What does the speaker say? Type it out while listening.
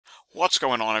What's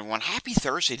going on, everyone? Happy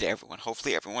Thursday to everyone.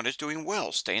 Hopefully everyone is doing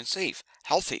well, staying safe,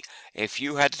 healthy. If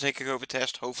you had to take a COVID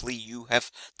test, hopefully you have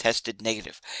tested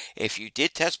negative. If you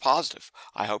did test positive,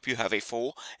 I hope you have a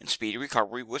full and speedy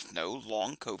recovery with no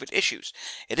long COVID issues.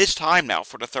 It is time now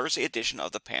for the Thursday edition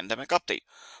of the Pandemic Update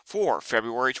for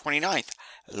February 29th,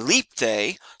 Leap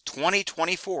Day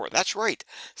 2024. That's right.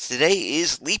 Today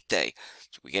is Leap Day.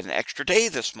 So we get an extra day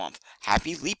this month.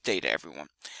 Happy Leap Day to everyone.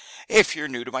 If you're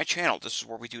new to my channel, this is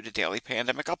where we do the daily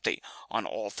pandemic update on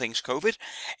all things COVID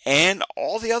and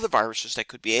all the other viruses that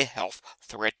could be a health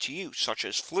threat to you, such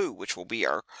as flu, which will be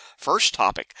our first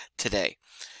topic today.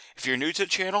 If you're new to the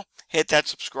channel, hit that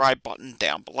subscribe button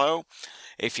down below.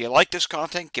 If you like this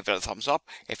content, give it a thumbs up.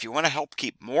 If you want to help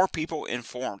keep more people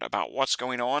informed about what's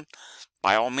going on,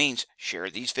 by all means, share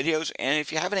these videos, and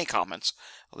if you have any comments,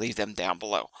 leave them down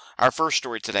below. Our first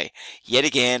story today, yet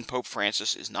again, Pope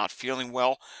Francis is not feeling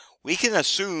well. We can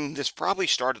assume this probably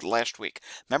started last week.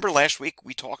 Remember last week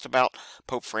we talked about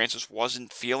Pope Francis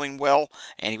wasn't feeling well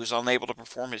and he was unable to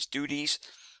perform his duties.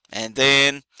 And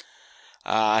then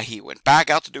he went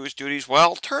back out to do his duties.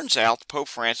 Well, turns out Pope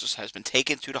Francis has been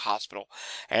taken to the hospital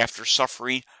after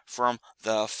suffering from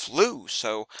the flu.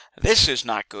 So this is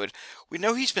not good. We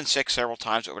know he's been sick several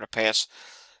times over the past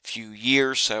few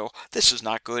years, so this is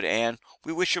not good. And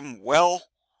we wish him well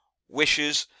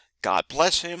wishes. God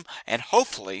bless him, and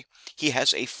hopefully he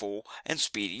has a full and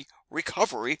speedy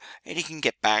recovery and he can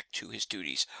get back to his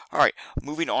duties. Alright,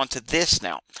 moving on to this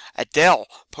now. Adele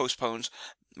postpones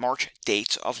March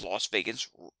dates of Las Vegas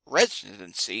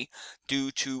residency due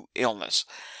to illness.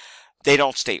 They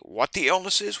don't state what the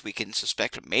illness is. We can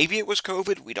suspect maybe it was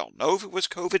COVID. We don't know if it was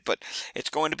COVID, but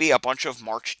it's going to be a bunch of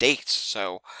March dates.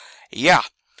 So, yeah.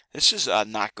 This is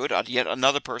not good. Yet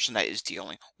another person that is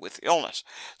dealing with illness.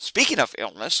 Speaking of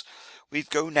illness, we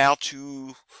go now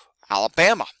to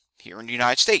Alabama, here in the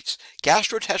United States.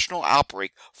 Gastrointestinal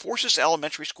outbreak forces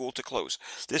elementary school to close.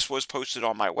 This was posted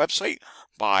on my website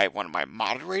by one of my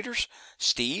moderators.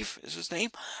 Steve is his name.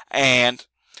 And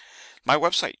my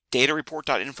website,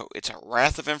 datareport.info. It's a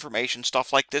raft of information.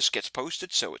 Stuff like this gets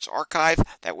posted, so it's archived.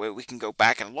 That way we can go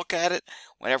back and look at it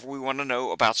whenever we want to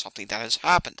know about something that has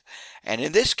happened. And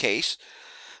in this case,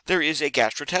 there is a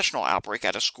gastrointestinal outbreak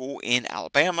at a school in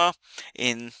Alabama.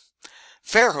 In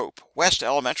Fairhope West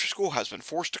Elementary School has been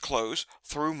forced to close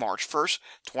through March 1st,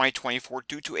 2024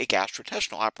 due to a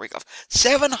gastrointestinal outbreak of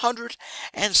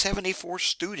 774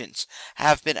 students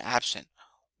have been absent.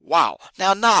 Wow.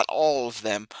 Now, not all of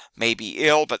them may be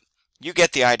ill, but you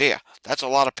get the idea. That's a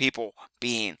lot of people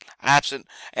being absent,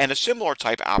 and a similar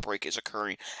type outbreak is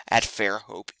occurring at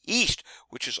Fairhope East,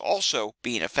 which is also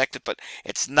being affected, but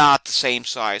it's not the same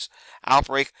size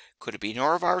outbreak. Could it be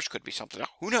Norovirus? Could it be something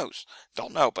else? Who knows?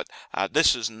 Don't know, but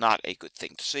this is not a good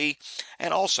thing to see,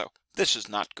 and also, this is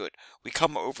not good. We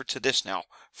come over to this now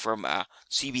from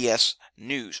CBS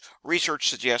News. Research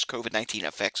suggests COVID-19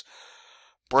 affects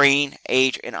brain,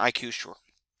 age, and IQ score.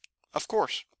 Of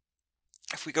course,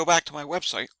 if we go back to my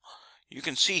website, you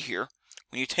can see here,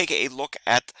 when you take a look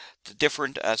at the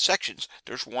different sections,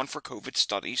 there's one for COVID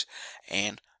studies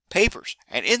and papers.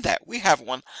 And in that, we have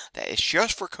one that is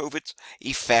just for COVID's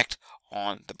effect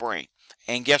on the brain.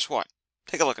 And guess what?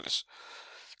 Take a look at this.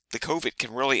 The COVID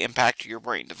can really impact your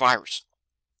brain, the virus.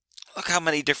 Look how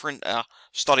many different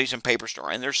studies and papers there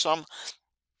are. And there's some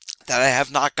that I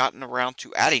have not gotten around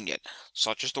to adding yet,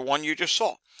 such as the one you just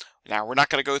saw. Now, we're not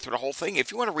going to go through the whole thing.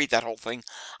 If you want to read that whole thing,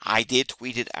 I did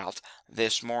tweet it out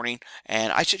this morning,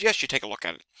 and I suggest you take a look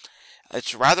at it.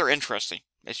 It's rather interesting.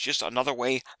 It's just another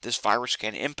way this virus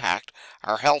can impact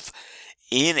our health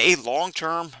in a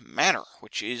long-term manner,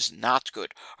 which is not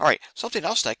good. All right, something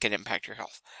else that can impact your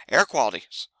health. Air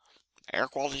qualities. Air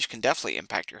qualities can definitely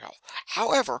impact your health.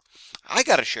 However, I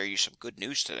got to share you some good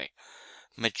news today.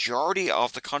 Majority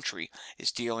of the country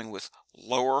is dealing with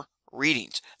lower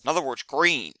readings. In other words,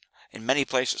 green in many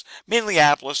places.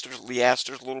 Minneapolis, there's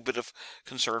a little bit of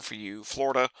concern for you.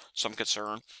 Florida, some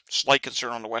concern. Slight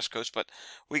concern on the West Coast, but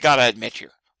we got to admit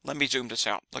here. Let me zoom this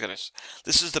out. Look at this.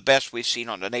 This is the best we've seen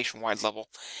on the nationwide level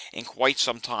in quite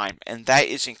some time, and that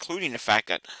is including the fact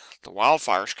that the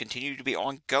wildfires continue to be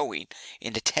ongoing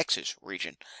in the Texas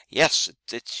region. Yes,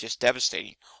 it's just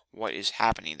devastating what is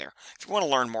happening there. If you want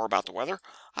to learn more about the weather,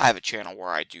 I have a channel where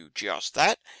I do just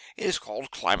that. It is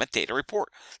called Climate Data Report.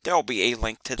 There will be a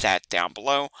link to that down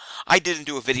below. I didn't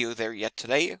do a video there yet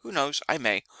today. Who knows? I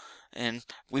may. And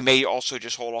we may also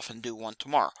just hold off and do one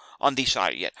tomorrow.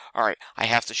 Undecided yet. Alright, I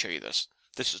have to show you this.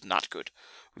 This is not good.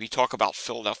 We talk about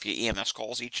Philadelphia EMS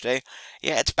calls each day.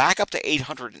 Yeah, it's back up to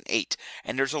 808.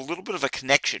 And there's a little bit of a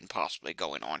connection possibly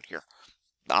going on here.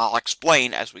 I'll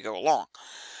explain as we go along.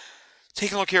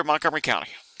 Taking a look here at Montgomery County.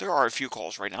 There are a few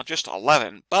calls right now, just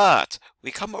 11, but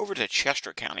we come over to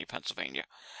Chester County, Pennsylvania,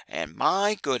 and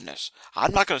my goodness,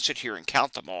 I'm not going to sit here and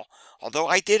count them all, although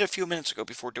I did a few minutes ago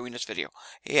before doing this video.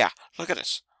 Yeah, look at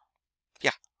this.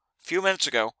 Yeah, a few minutes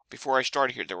ago, before I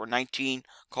started here, there were 19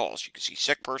 calls. You can see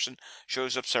sick person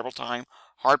shows up several times,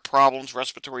 heart problems,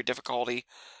 respiratory difficulty.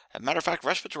 As a matter of fact,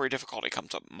 respiratory difficulty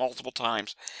comes up multiple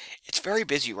times. It's very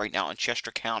busy right now in Chester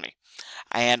County.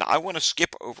 And I want to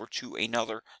skip over to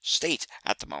another state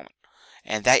at the moment,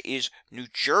 and that is New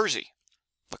Jersey.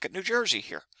 Look at New Jersey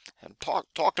here. And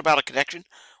talked about a connection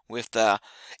with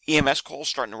EMS calls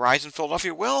starting to rise in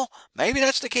Philadelphia. Well, maybe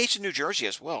that's the case in New Jersey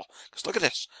as well. Because look at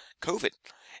this, COVID.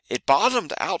 It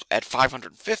bottomed out at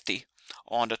 550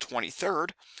 on the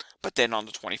 23rd, but then on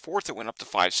the 24th it went up to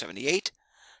 578.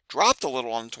 Dropped a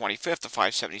little on the 25th to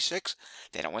 576.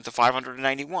 Then it went to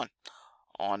 591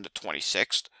 on the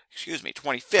 25th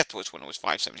was when it was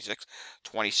 576.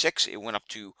 26th, it went up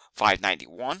to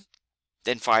 591,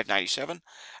 then 597,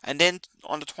 and then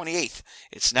on the 28th,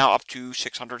 it's now up to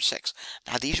 606.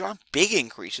 Now, these aren't big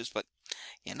increases, but,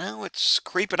 you know, it's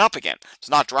creeping up again. It's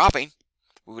not dropping.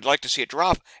 We would like to see it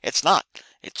drop. It's not.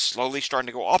 It's slowly starting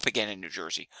to go up again in New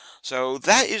Jersey. So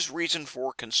that is reason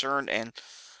for concern, and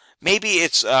maybe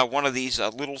it's one of these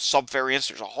little subvariants.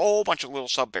 There's a whole bunch of little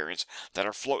subvariants that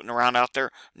are floating around out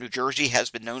there. New Jersey has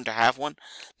been known to have one.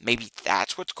 Maybe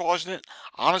that's what's causing it.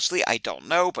 Honestly, I don't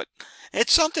know, but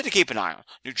it's something to keep an eye on.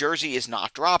 New Jersey is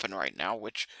not dropping right now,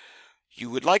 which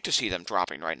you would like to see them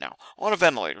dropping right now. On a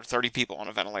ventilator, 30 people on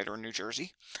a ventilator in New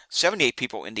Jersey, 78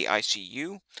 people in the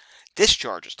ICU.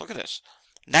 Discharges, look at this.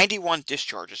 91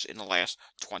 discharges in the last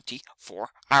 24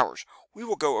 hours. We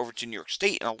will go over to New York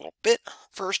State in a little bit.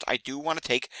 First, I do want to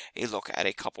take a look at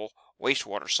a couple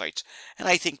wastewater sites. And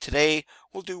I think today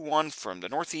we'll do one from the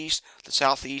Northeast, the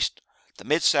Southeast, the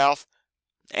Mid-South,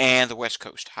 and the West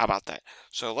Coast. How about that?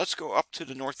 So let's go up to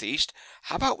the Northeast.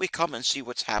 How about we come and see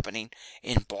what's happening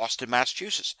in Boston,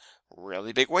 Massachusetts?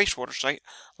 Really big wastewater site.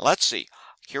 Let's see.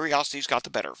 Curiosity's got the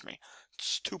better of me.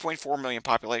 It's 2.4 million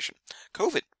population.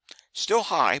 COVID, still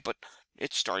high, but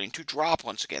it's starting to drop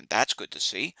once again. That's good to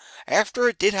see. After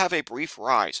it did have a brief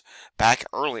rise back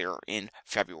earlier in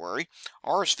February,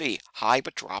 RSV, high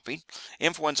but dropping.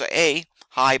 Influenza A,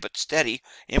 high but steady.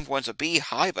 Influenza B,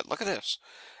 high, but look at this.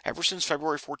 Ever since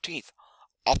February 14th,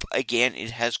 up again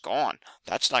it has gone.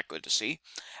 That's not good to see.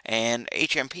 And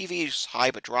HMPV is high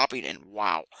but dropping, and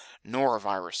wow,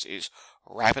 Norovirus is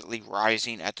rapidly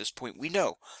rising at this point. We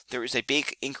know there is a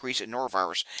big increase in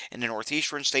norovirus in the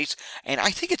northeastern states, and I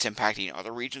think it's impacting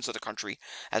other regions of the country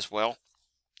as well,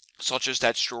 such as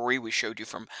that story we showed you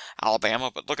from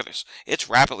Alabama. But look at this. It's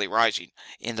rapidly rising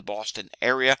in the Boston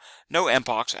area. No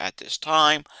Mpox at this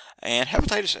time. And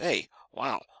hepatitis A.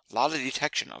 Wow. A lot of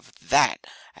detection of that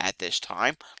at this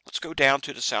time. Let's go down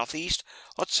to the southeast.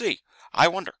 Let's see. I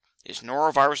wonder, is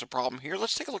norovirus a problem here?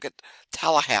 Let's take a look at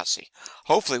Tallahassee.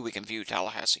 Hopefully we can view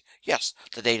Tallahassee. Yes,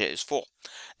 the data is full.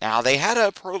 Now, they had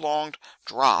a prolonged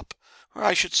drop, or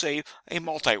I should say a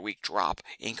multi-week drop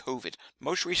in COVID.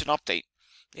 Most recent update,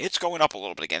 it's going up a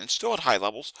little bit again. It's still at high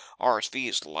levels. RSV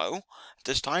is low. At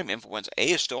this time, influenza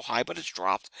A is still high, but it's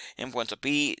dropped. Influenza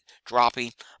B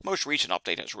dropping. Most recent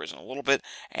update has risen a little bit.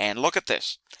 And look at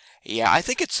this. Yeah, I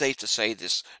think it's safe to say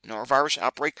this norovirus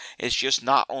outbreak is just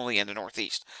not only in the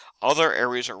Northeast. Other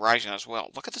areas are rising as well.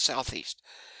 Look at the Southeast.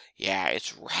 Yeah,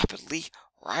 it's rapidly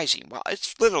rising. Well,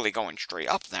 it's literally going straight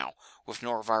up now with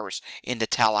norovirus in the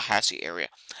Tallahassee area.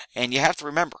 And you have to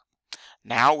remember,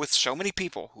 now with so many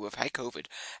people who have had COVID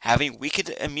having weakened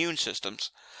immune systems,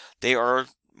 they are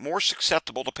more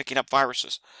susceptible to picking up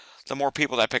viruses. The more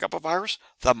people that pick up a virus,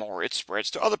 the more it spreads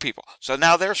to other people. So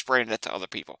now they're spreading it to other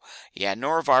people. Yeah,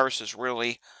 norovirus is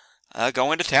really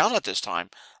going to town at this time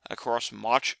across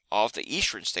much of the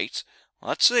eastern states.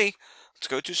 Let's see. Let's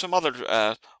go to some other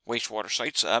wastewater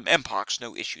sites. Mpox,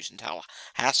 no issues in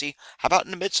Tallahassee. How about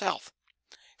in the Mid-South?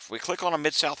 If we click on a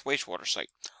Mid-South wastewater site,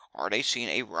 are they seeing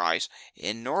a rise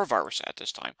in norovirus at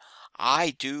this time?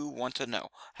 I do want to know.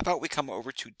 How about we come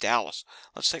over to Dallas?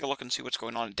 Let's take a look and see what's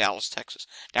going on in Dallas, Texas.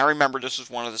 Now remember, this is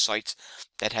one of the sites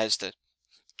that has the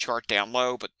chart down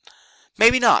low, but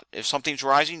maybe not. If something's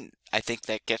rising, I think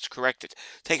that gets corrected.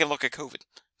 Take a look at COVID.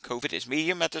 COVID is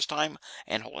medium at this time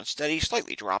and holding steady,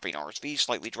 slightly dropping. RSV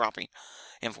slightly dropping.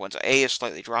 Influenza A is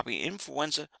slightly dropping.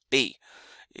 Influenza B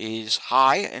is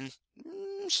high and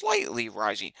slightly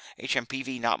rising.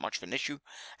 HMPV, not much of an issue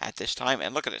at this time.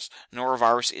 And look at this.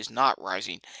 Norovirus is not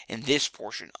rising in this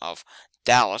portion of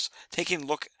Dallas. Taking a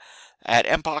look at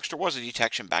Mpox, there was a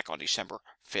detection back on December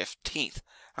 15th.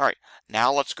 All right,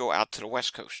 now let's go out to the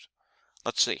West Coast.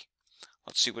 Let's see.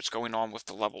 Let's see what's going on with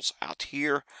the levels out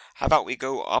here. How about we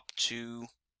go up to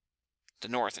the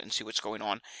north and see what's going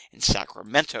on in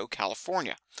Sacramento,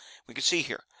 California. We can see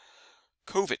here,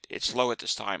 COVID, it's low at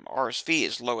this time. RSV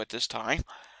is low at this time.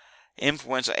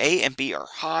 Influenza A and B are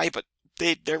high, but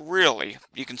they're really,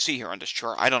 you can see here on this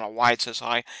chart, I don't know why it says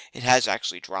high. It has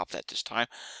actually dropped at this time.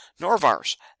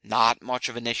 Norovirus, not much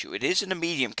of an issue. It is in the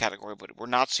medium category, but we're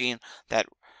not seeing that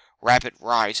rapid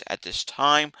rise at this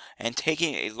time. And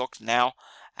taking a look now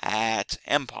at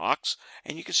Mpox,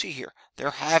 and you can see here,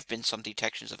 there have been some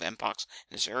detections of Mpox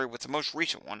in this area, with the most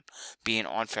recent one being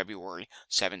on February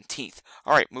 17th.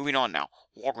 All right, moving on now.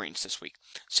 Walgreens this week,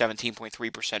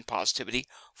 17.3% positivity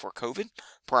for COVID.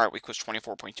 Prior week was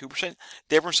 24.2%.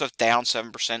 Difference of down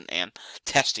 7%, and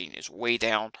testing is way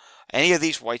down. Any of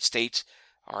these white states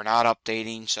are not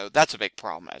updating, so that's a big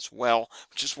problem as well,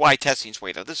 which is why testing's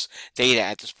way down. This data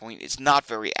at this point is not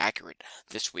very accurate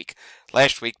this week.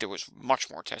 Last week there was much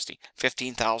more testing,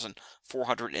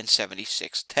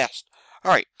 15,476 tests.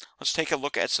 All right, let's take a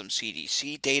look at some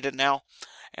CDC data now,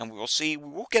 and we will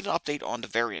get an update on the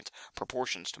variant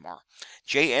proportions tomorrow.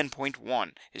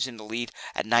 JN.1 is in the lead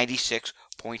at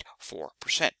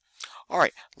 96.4%. All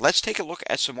right, let's take a look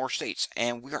at some more states,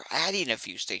 and we are adding a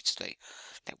few states today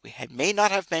that we may not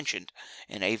have mentioned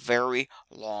in a very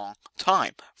long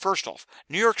time. First off,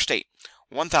 New York State,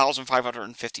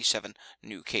 1,557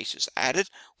 new cases added.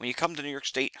 When you come to New York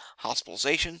State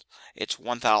hospitalization, it's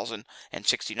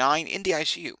 1,069 in the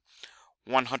ICU.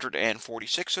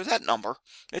 146, so that number,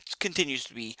 it continues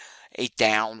to be a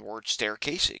downward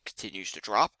staircase. It continues to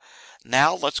drop.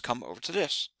 Now let's come over to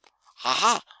this.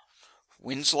 Aha!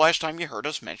 When's the last time you heard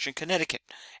us mention Connecticut?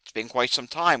 It's been quite some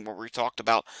time where we talked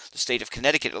about the state of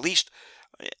Connecticut, at least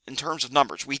in terms of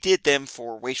numbers. We did them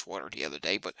for wastewater the other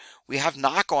day, but we have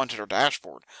not gone to their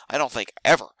dashboard, I don't think,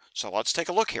 ever. So let's take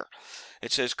a look here.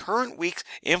 It says current week's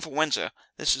influenza.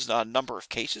 This is the number of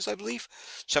cases, I believe,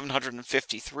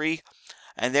 753.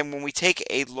 And then when we take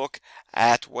a look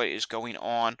at what is going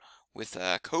on with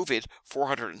COVID,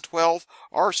 412,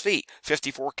 RSV,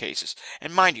 54 cases.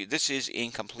 And mind you, this is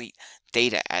incomplete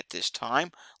data at this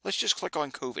time. Let's just click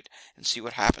on COVID and see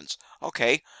what happens.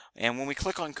 Okay, and when we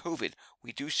click on COVID,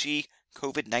 we do see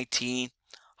COVID-19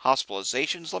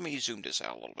 hospitalizations. Let me zoom this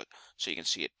out a little bit so you can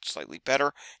see it slightly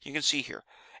better. You can see here,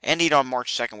 ending on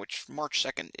March 2nd, which March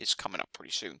 2nd is coming up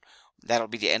pretty soon. That'll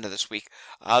be the end of this week.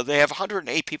 They have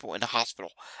 108 people in the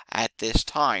hospital at this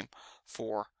time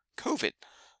for COVID.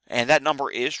 And that number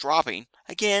is dropping,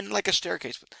 again, like a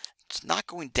staircase, but it's not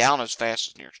going down as fast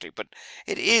as New York State, but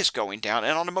it is going down.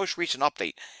 And on the most recent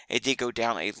update, it did go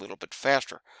down a little bit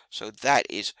faster. So that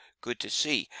is good to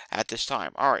see at this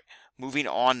time. All right, moving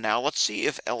on now. Let's see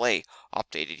if LA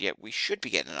updated yet. We should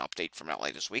be getting an update from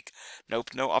LA this week.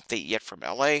 Nope, no update yet from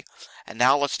LA. And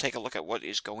now let's take a look at what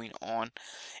is going on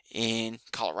in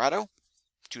Colorado.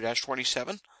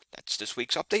 2-27. That's this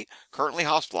week's update. Currently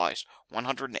hospitalized,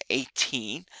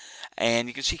 118. And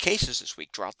you can see cases this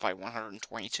week dropped by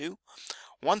 122.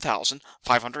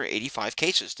 1,585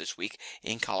 cases this week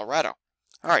in Colorado.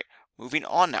 All right, moving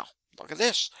on now. Look at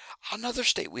this. Another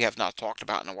state we have not talked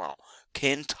about in a while.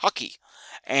 Kentucky.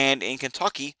 And in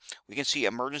Kentucky, we can see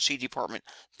emergency department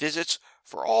visits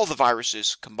for all the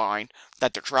viruses combined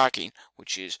that they're tracking,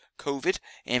 which is COVID,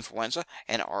 influenza,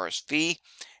 and RSV.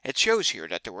 It shows here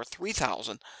that there were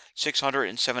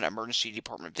 3,607 emergency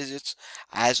department visits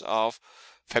as of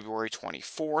February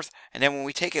 24th. And then when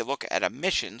we take a look at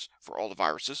admissions for all the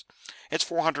viruses, it's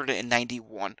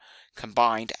 491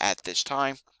 combined at this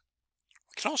time.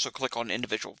 We can also click on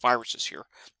individual viruses here.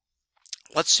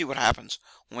 Let's see what happens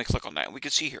when we click on that. We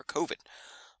can see here COVID.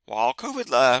 While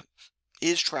COVID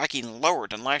is tracking lower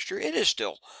than last year, it is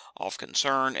still of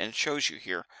concern, and it shows you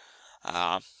here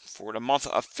for the month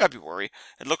of February,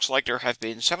 it looks like there have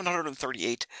been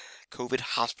 738 COVID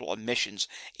hospital admissions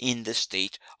in the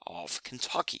state of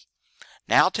Kentucky.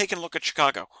 Now taking a look at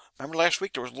Chicago. Remember last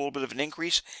week there was a little bit of an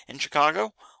increase in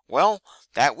Chicago? Well,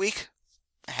 that week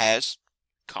has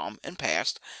come and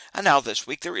passed, and now this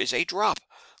week there is a drop.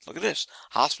 Look at this.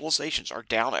 Hospitalizations are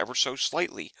down ever so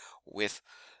slightly with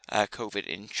COVID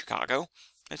in Chicago.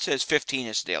 It says 15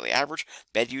 is the daily average.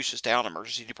 Bed use is down.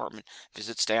 Emergency department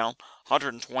visits down.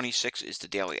 126 is the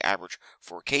daily average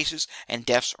for cases, and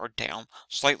deaths are down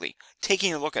slightly.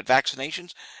 Taking a look at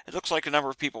vaccinations, it looks like the number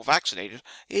of people vaccinated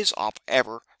is up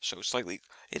ever so slightly.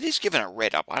 It is given a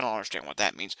red up. I don't understand what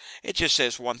that means. It just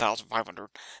says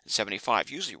 1,575.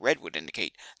 Usually red would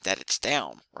indicate that it's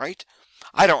down, right?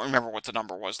 I don't remember what the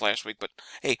number was last week, but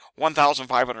hey,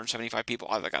 1,575 people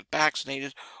either got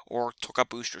vaccinated or took a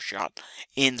booster shot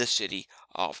in the city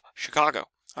of Chicago.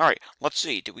 All right, let's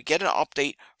see. Did we get an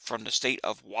update from the state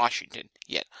of Washington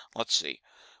yet? Let's see.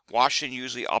 Washington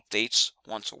usually updates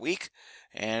once a week,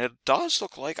 and it does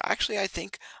look like, actually, I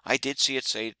think I did see it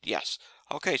say yes.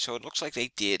 Okay, so it looks like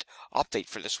they did update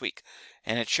for this week.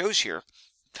 And it shows here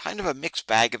kind of a mixed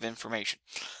bag of information.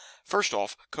 First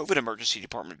off, COVID emergency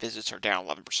department visits are down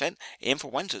 11%,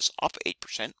 influenza's up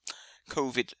 8%,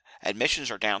 COVID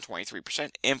admissions are down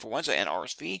 23%, influenza and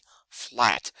RSV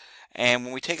flat. And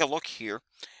when we take a look here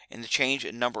in the change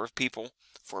in number of people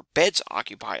for beds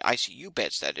occupied, ICU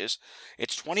beds that is,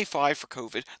 it's 25 for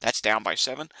COVID, that's down by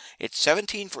 7. It's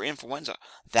 17 for influenza,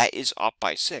 that is up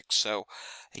by 6. So,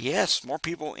 yes, more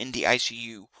people in the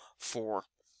ICU for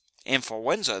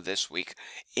influenza this week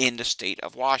in the state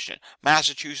of Washington.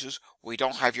 Massachusetts, we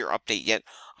don't have your update yet.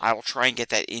 I will try and get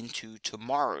that into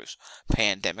tomorrow's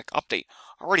pandemic update.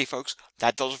 Alrighty, folks,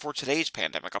 that does it for today's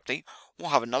pandemic update. We'll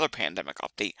have another pandemic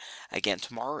update again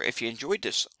tomorrow. If you enjoyed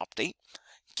this update,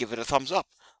 give it a thumbs up.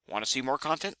 Want to see more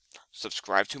content?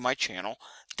 Subscribe to my channel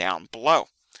down below.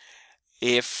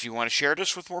 If you want to share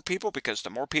this with more people, because the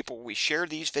more people we share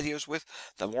these videos with,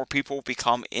 the more people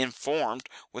become informed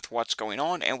with what's going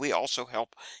on, and we also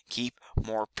help keep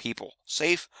more people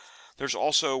safe. There's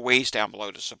also ways down below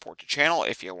to support the channel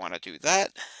if you want to do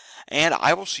that. And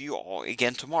I will see you all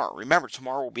again tomorrow. Remember,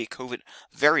 tomorrow will be COVID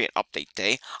variant update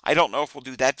day. I don't know if we'll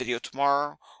do that video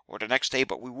tomorrow or the next day,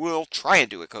 but we will try and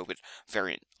do a COVID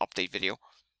variant update video.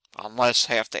 Unless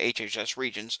half the HHS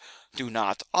regions do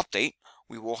not update,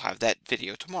 we will have that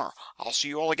video tomorrow. I'll see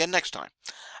you all again next time.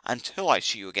 Until I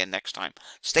see you again next time,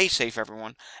 stay safe,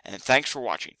 everyone, and thanks for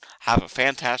watching. Have a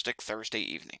fantastic Thursday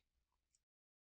evening.